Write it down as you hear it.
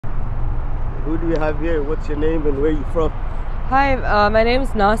Who do we have here? What's your name and where are you from? Hi, my name is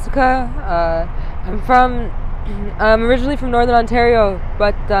Nasika. I'm originally from Northern Ontario,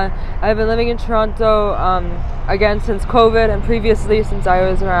 but I've been living in Toronto again since COVID, and previously since I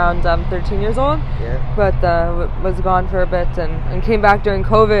was around 13 years old. Yeah. But was gone for a bit and came back during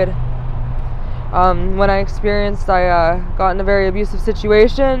COVID. When I got in a very abusive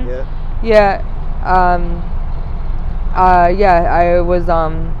situation. Yeah. I was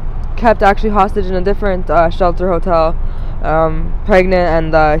kept actually hostage in a different shelter hotel,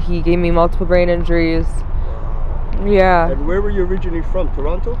 pregnant, and he gave me multiple brain injuries. Yeah. And where were you originally from?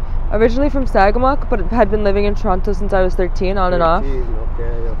 Toronto? Originally from Sagamok, but had been living in Toronto since I was 13, on and off.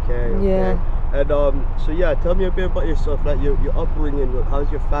 Okay. Yeah. And so yeah, tell me a bit about yourself, like your upbringing. How's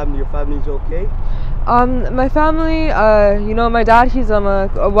your family? Your family's okay? My family, my dad, he's a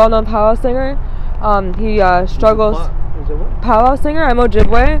well-known powwow singer. He struggles. Is it what? Powwow singer. I'm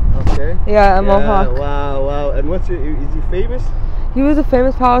Ojibwe. Okay. Yeah, I'm Mohawk. Wow. And is he famous? He was a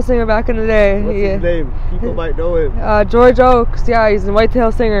famous powwow singer back in the day. What's his name? People might know him. George Oakes. Yeah, he's in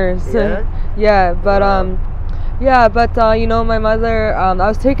Whitetail Singers. Yeah. But my mother. I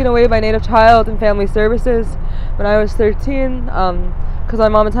was taken away by Native Child and Family Services when I was 13. Because my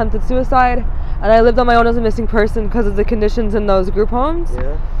mom attempted suicide, and I lived on my own as a missing person because of the conditions in those group homes.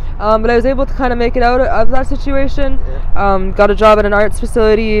 Yeah. But I was able to kind of make it out of that situation. Yeah. Got a job at an arts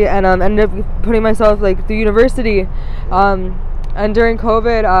facility, and ended up putting myself through university. And during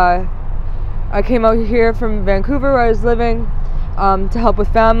COVID, I came out here from Vancouver, where I was living, to help with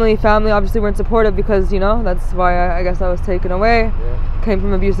family. Family obviously weren't supportive because, that's why I guess I was taken away. Yeah. Came from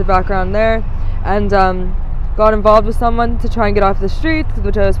an abusive background there. And got involved with someone to try and get off the street,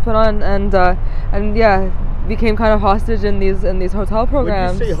 which I was put on, and became kind of hostage in these hotel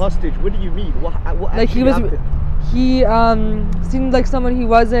programs. When you say hostage, what do you mean? What happened? He seemed like someone he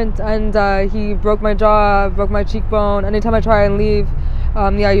wasn't, and he broke my jaw, broke my cheekbone. Anytime I try and leave,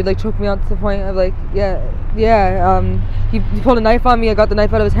 he'd choke me out to the point of he pulled a knife on me. I got the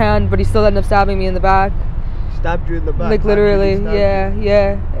knife out of his hand, but he still ended up stabbing me in the back. Stabbed you in the back? Literally,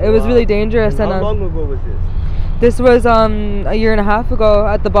 yeah. It was really dangerous. And how long ago was this? This was a year and a half ago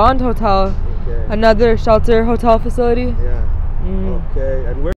at the Bond Hotel, Okay. another shelter hotel facility. Yeah. Okay. And where?